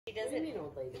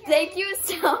Thank you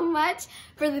so much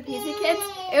for the pizza kits.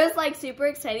 It was like super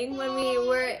exciting when it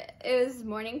was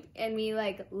morning and we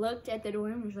like looked at the door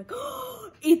and we was like, oh,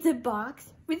 it's a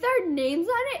box with our names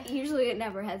on it. Usually it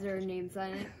never has our names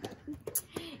on it.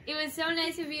 It was so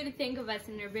nice of you to think of us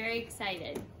and we're very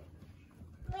excited.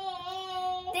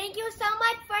 Thank you so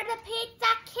much for the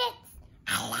pizza kits.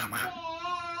 I love them.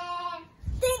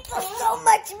 Thank you so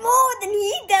much more than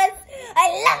he does. I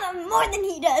love him more than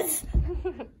he does.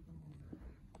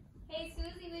 Hey,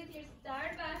 Susie, with your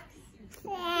Starbucks.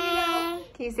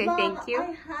 Can you say Mom, thank you?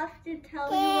 I have to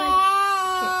tell you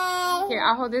what. Here,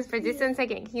 I'll hold this for just 1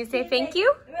 second. Can you say thank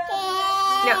you?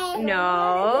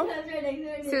 No.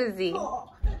 Susie.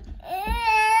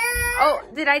 Oh,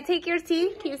 did I take your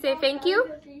tea? Can you say thank you?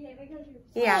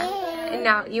 Yeah. And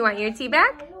now, you want your tea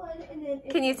back?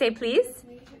 Can you say please?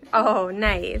 Oh,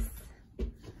 nice.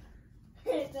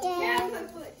 Can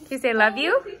you say love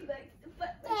you?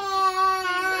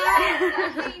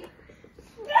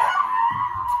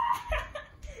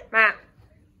 Ma.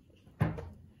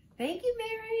 Thank you,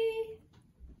 Mary.